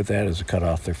deal with that is to cut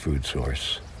off their food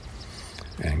source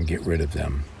and get rid of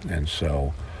them. And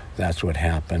so that's what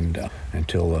happened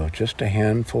until just a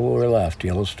handful were left,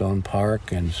 Yellowstone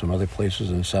Park and some other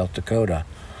places in South Dakota.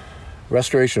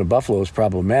 Restoration of buffalo is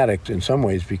problematic in some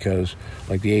ways because,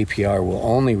 like, the APR will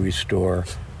only restore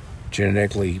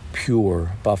genetically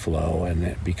pure buffalo, and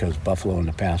that because buffalo in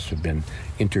the past have been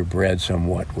interbred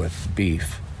somewhat with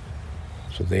beef.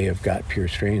 So they have got pure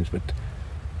strains, but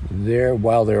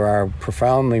while there are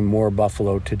profoundly more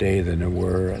buffalo today than there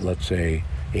were, let's say,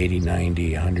 80,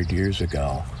 90, 100 years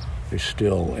ago, they're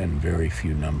still in very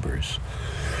few numbers.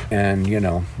 And,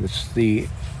 it's the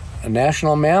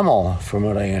national mammal, from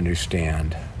what I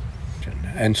understand.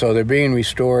 And so they're being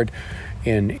restored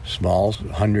in small,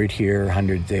 100 here,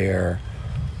 100 there,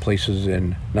 places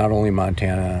in not only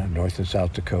Montana, North and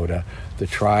South Dakota. The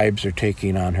tribes are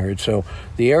taking on herds. So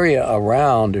the area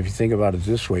around, if you think about it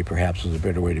this way, perhaps is a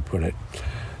better way to put it,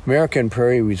 American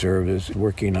Prairie Reserve is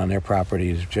working on their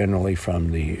properties generally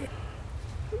from the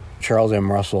Charles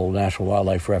M. Russell National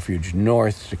Wildlife Refuge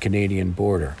north to the Canadian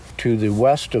border. To the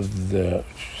west of the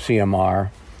CMR,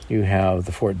 you have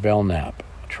the Fort Belknap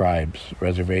tribes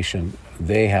reservation.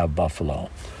 They have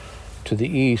buffalo. To the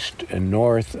east and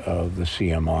north of the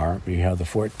CMR, you have the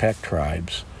Fort Peck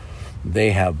tribes.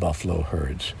 They have buffalo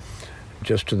herds.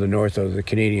 Just to the north of the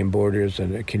Canadian borders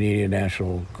and the Canadian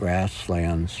National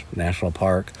Grasslands National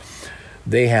Park,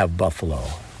 they have buffalo.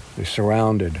 They're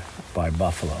surrounded by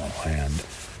buffalo, and it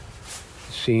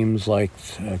seems like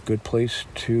a good place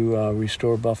to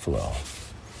restore buffalo.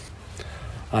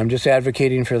 I'm just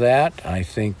advocating for that. I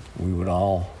think we would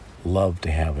all love to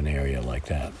have an area like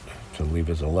that to leave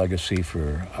as a legacy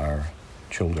for our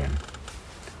children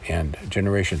and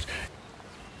generations.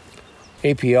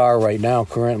 APR right now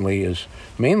currently is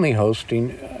mainly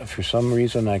hosting, for some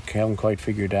reason I haven't quite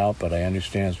figured out, but I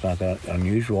understand it's not that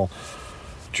unusual.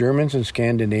 Germans and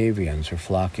Scandinavians are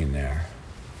flocking there.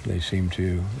 They seem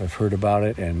to have heard about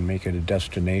it and make it a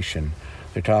destination.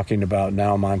 They're talking about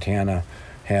now Montana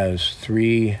has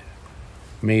 3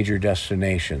 major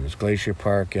destinations: Glacier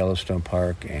Park, Yellowstone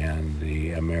Park, and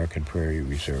the American Prairie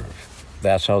Reserve.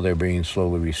 That's how they're being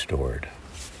slowly restored.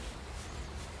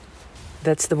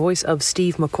 That's the voice of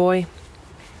Steve McCoy.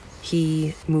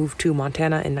 He moved to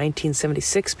Montana in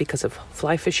 1976 because of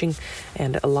fly fishing,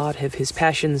 and a lot of his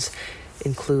passions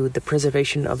include the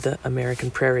preservation of the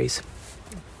American prairies,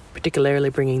 particularly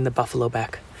bringing the buffalo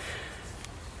back.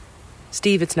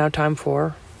 Steve, it's now time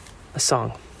for a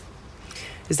song.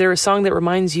 Is there a song that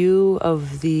reminds you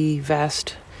of the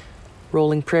vast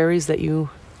rolling prairies that you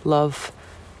love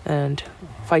and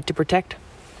fight to protect?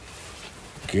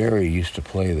 Gary used to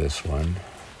play this one.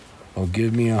 Oh,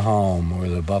 give me a home where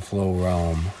the buffalo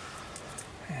roam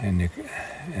and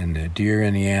the deer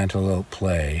and the antelope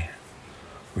play,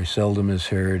 where seldom is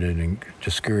heard a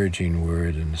discouraging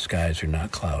word and the skies are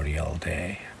not cloudy all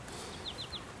day.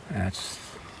 That's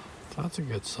a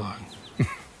good song.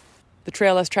 The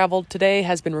Trail Less Traveled today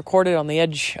has been recorded on the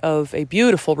edge of a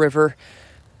beautiful river.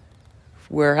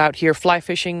 We're out here fly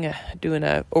fishing, doing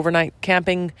an overnight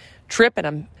camping trip, and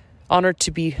I'm honored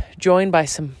to be joined by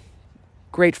some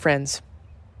great friends.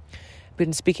 I've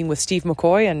been speaking with Steve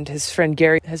McCoy, and his friend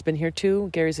Gary has been here too.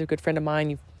 Gary's a good friend of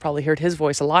mine. You've probably heard his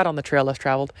voice a lot on the Trail Less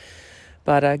Traveled.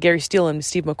 But Gary Steele and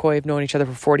Steve McCoy have known each other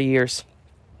for 40 years.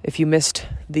 If you missed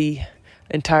the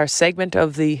entire segment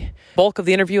of the bulk of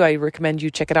the interview, I recommend you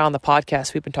check it out on the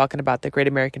podcast. We've been talking about the Great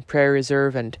American Prairie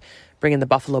Reserve and bringing the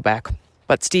buffalo back.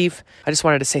 But Steve, I just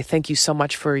wanted to say thank you so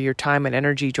much for your time and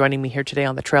energy joining me here today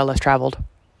on the Trail Less Traveled.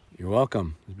 You're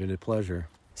welcome. It's been a pleasure.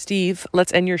 Steve,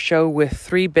 let's end your show with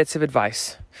 3 bits of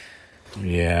advice.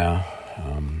 Yeah.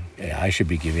 I should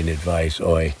be giving advice.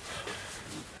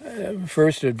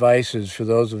 First advice is for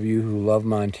those of you who love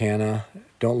Montana,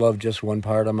 don't love just one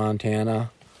part of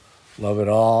Montana. Love it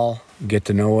all. Get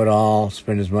to know it all.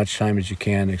 Spend as much time as you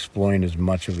can exploring as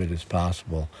much of it as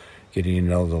possible, getting to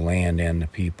know the land and the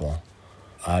people.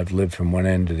 I've lived from one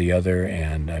end to the other,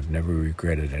 and I've never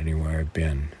regretted anywhere I've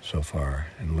been so far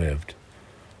and lived.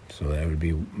 So that would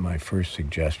be my first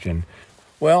suggestion.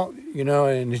 Well,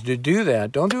 and to do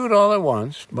that, don't do it all at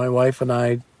once. My wife and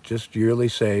I just yearly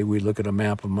say, we look at a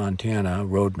map of Montana,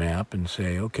 road map, and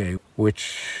say, okay,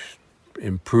 which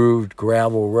improved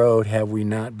gravel road have we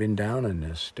not been down in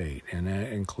this state? And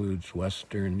that includes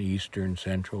western, eastern,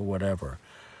 central, whatever.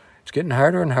 It's getting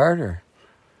harder and harder.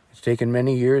 It's taken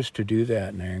many years to do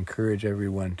that, and I encourage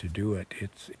everyone to do it.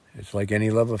 It's like any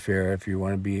love affair. If you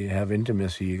want to have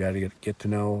intimacy, you got to get to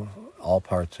know all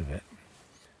parts of it.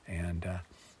 And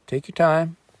take your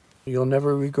time. You'll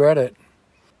never regret it.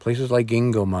 Places like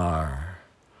Ingomar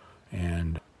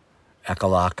and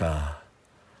Akalaka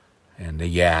and the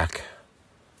Yak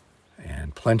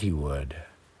and Plentywood,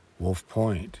 Wolf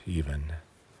Point even.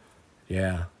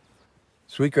 Yeah.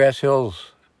 Sweetgrass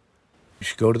Hills. You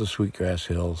should go to the Sweetgrass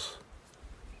Hills.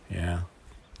 Yeah.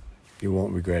 You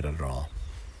won't regret it at all.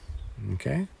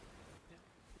 Okay? You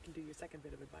can do your second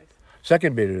bit of advice.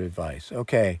 Second bit of advice.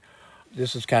 Okay.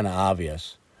 This is kind of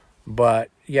obvious. But,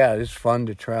 yeah, it's fun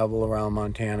to travel around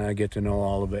Montana, get to know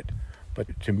all of it.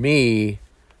 But to me,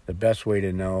 the best way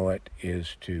to know it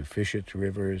is to fish its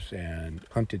rivers and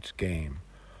hunt its game.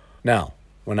 Now,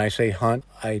 when I say hunt,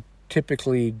 I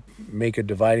typically make a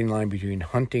dividing line between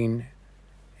hunting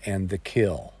and the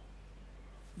kill.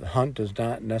 The hunt does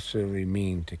not necessarily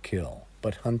mean to kill,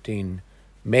 but hunting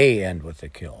may end with a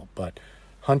kill. But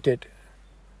hunt it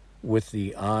with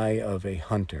the eye of a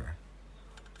hunter.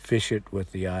 Fish it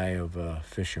with the eye of a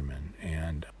fisherman.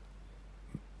 And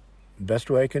the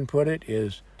best way I can put it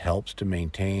is helps to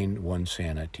maintain one's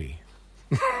sanity.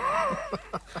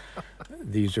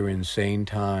 These are insane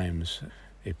times.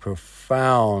 A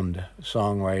profound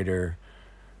songwriter,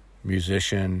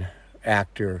 musician,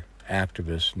 actor,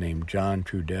 activist named John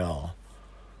Trudell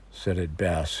said it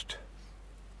best.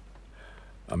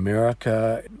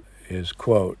 America is,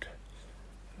 quote,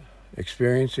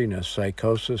 experiencing a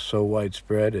psychosis so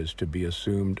widespread as to be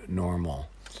assumed normal.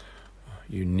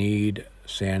 You need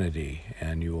sanity,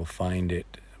 and you will find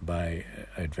it by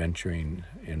adventuring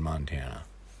in Montana.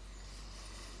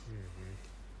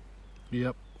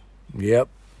 Yep.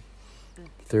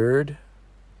 Third,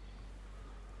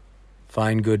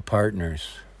 find good partners.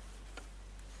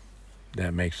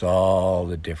 That makes all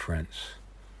the difference.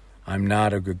 I'm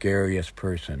not a gregarious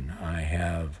person. I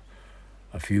have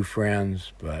a few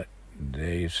friends, but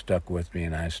they stuck with me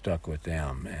and I stuck with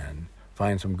them. And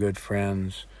find some good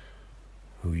friends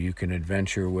who you can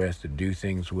adventure with and do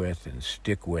things with and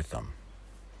stick with them.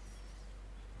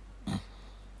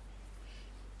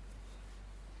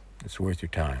 It's worth your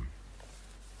time.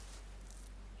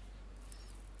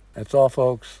 That's all,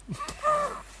 folks.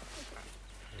 That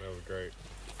was great.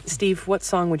 Steve, what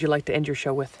song would you like to end your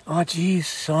show with? Oh, geez,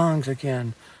 songs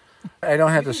again. I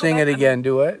don't have to sing it again,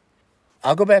 do it?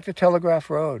 I'll go back to Telegraph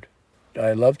Road.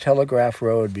 I love Telegraph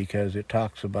Road because it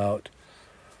talks about,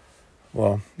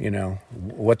 well,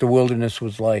 what the wilderness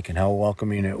was like and how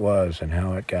welcoming it was and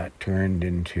how it got turned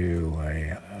into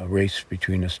a race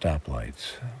between the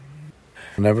stoplights.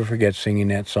 I'll never forget singing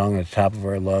that song at the top of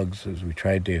our lugs as we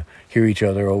tried to hear each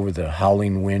other over the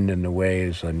howling wind and the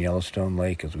waves on Yellowstone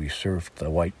Lake as we surfed the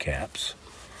Whitecaps.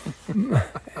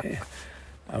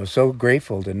 I was so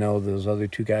grateful to know those other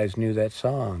two guys knew that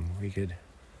song. We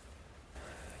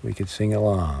could sing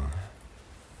along.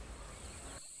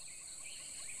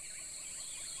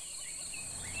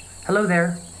 Hello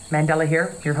there, Mandela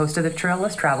here, your host of The Trail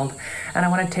Less Traveled, and I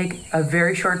want to take a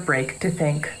very short break to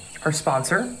thank our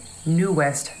sponsor, New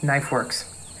West Knife Works.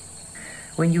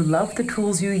 When you love the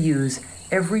tools you use,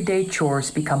 everyday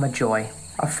chores become a joy.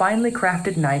 A finely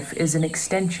crafted knife is an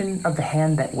extension of the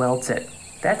hand that welds it.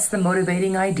 That's the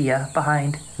motivating idea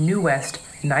behind New West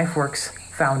Knife Works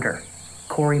founder,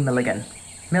 Corey Milligan.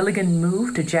 Milligan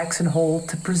moved to Jackson Hole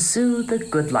to pursue the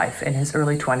good life in his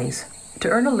early 20s. To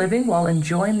earn a living while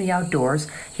enjoying the outdoors,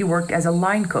 he worked as a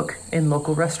line cook in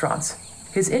local restaurants.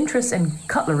 His interest in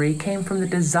cutlery came from the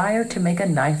desire to make a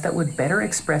knife that would better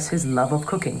express his love of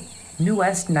cooking. New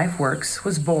West Knife Works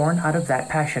was born out of that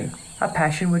passion, a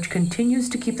passion which continues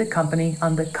to keep the company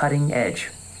on the cutting edge.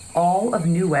 All of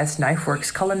New West Knife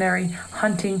Works culinary,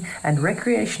 hunting, and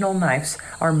recreational knives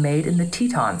are made in the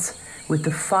Tetons with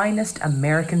the finest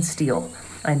American steel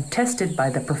and tested by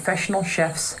the professional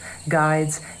chefs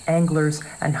guides, anglers,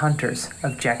 and hunters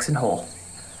of Jackson Hole.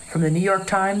 From the New York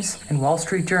Times and Wall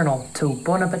Street Journal to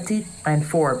Bon Appetit and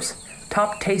Forbes,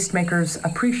 top tastemakers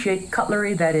appreciate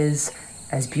cutlery that is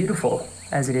as beautiful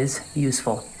as it is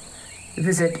useful.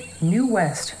 Visit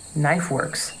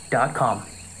newwestknifeworks.com.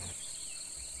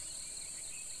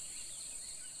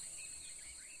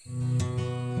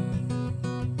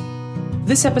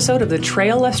 This episode of The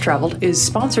Trail Less Traveled is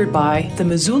sponsored by the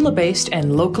Missoula-based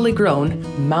and locally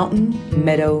grown Mountain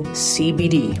Meadow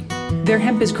CBD. Their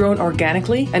hemp is grown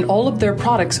organically, and all of their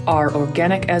products are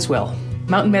organic as well.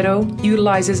 Mountain Meadow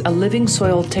utilizes a living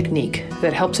soil technique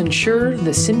that helps ensure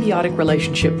the symbiotic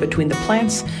relationship between the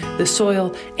plants, the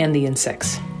soil, and the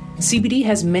insects. CBD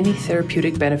has many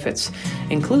therapeutic benefits,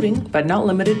 including, but not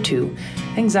limited to,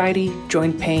 anxiety,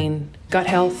 joint pain, gut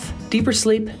health, deeper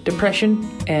sleep, depression,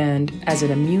 and as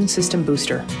an immune system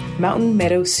booster. Mountain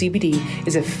Meadow CBD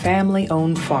is a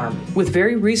family-owned farm with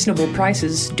very reasonable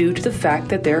prices due to the fact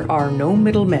that there are no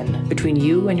middlemen between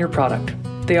you and your product.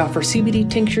 They offer CBD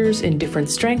tinctures in different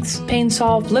strengths, pain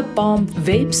salve, lip balm,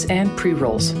 vapes, and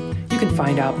pre-rolls. You can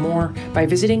find out more by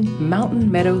visiting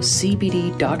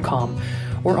mountainmeadowcbd.com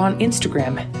or on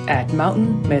Instagram at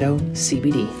Mountain Meadow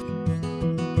CBD.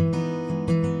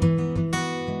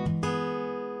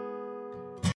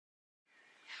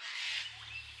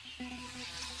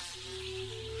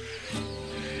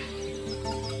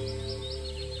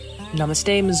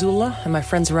 Namaste, Missoula, and my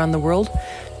friends around the world.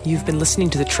 You've been listening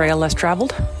to The Trail Less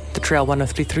Traveled, the Trail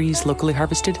 1033's locally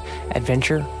harvested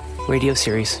adventure radio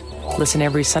series. Listen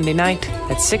every Sunday night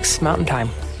at 6 Mountain Time.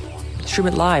 Stream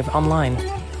it live online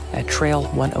at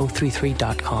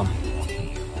trail1033.com.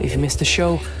 If you missed the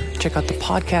show, check out the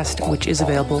podcast, which is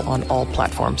available on all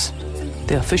platforms.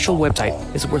 The official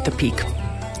website is worth a peek,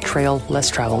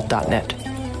 traillesstraveled.net.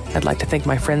 I'd like to thank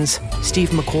my friends Steve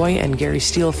McCoy and Gary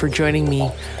Steele for joining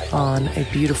me on a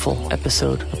beautiful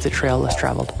episode of The Trail Less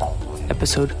Traveled,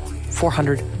 episode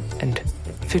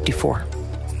 454,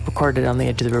 recorded on the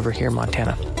edge of the river here in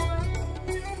Montana.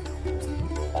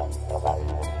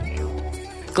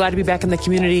 Glad to be back in the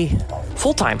community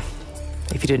full-time,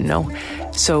 if you didn't know.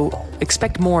 So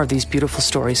expect more of these beautiful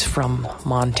stories from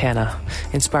Montana,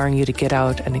 inspiring you to get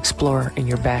out and explore in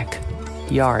your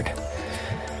backyard.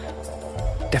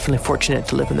 Definitely fortunate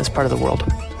to live in this part of the world.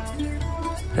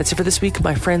 That's it for this week,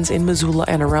 my friends in Missoula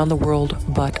and around the world.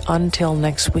 But until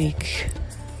next week,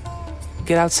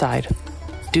 get outside,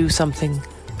 do something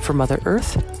for Mother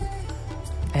Earth,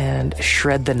 and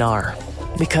shred the gnar.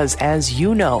 Because as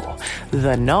you know,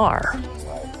 the gnar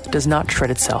does not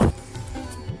shred itself.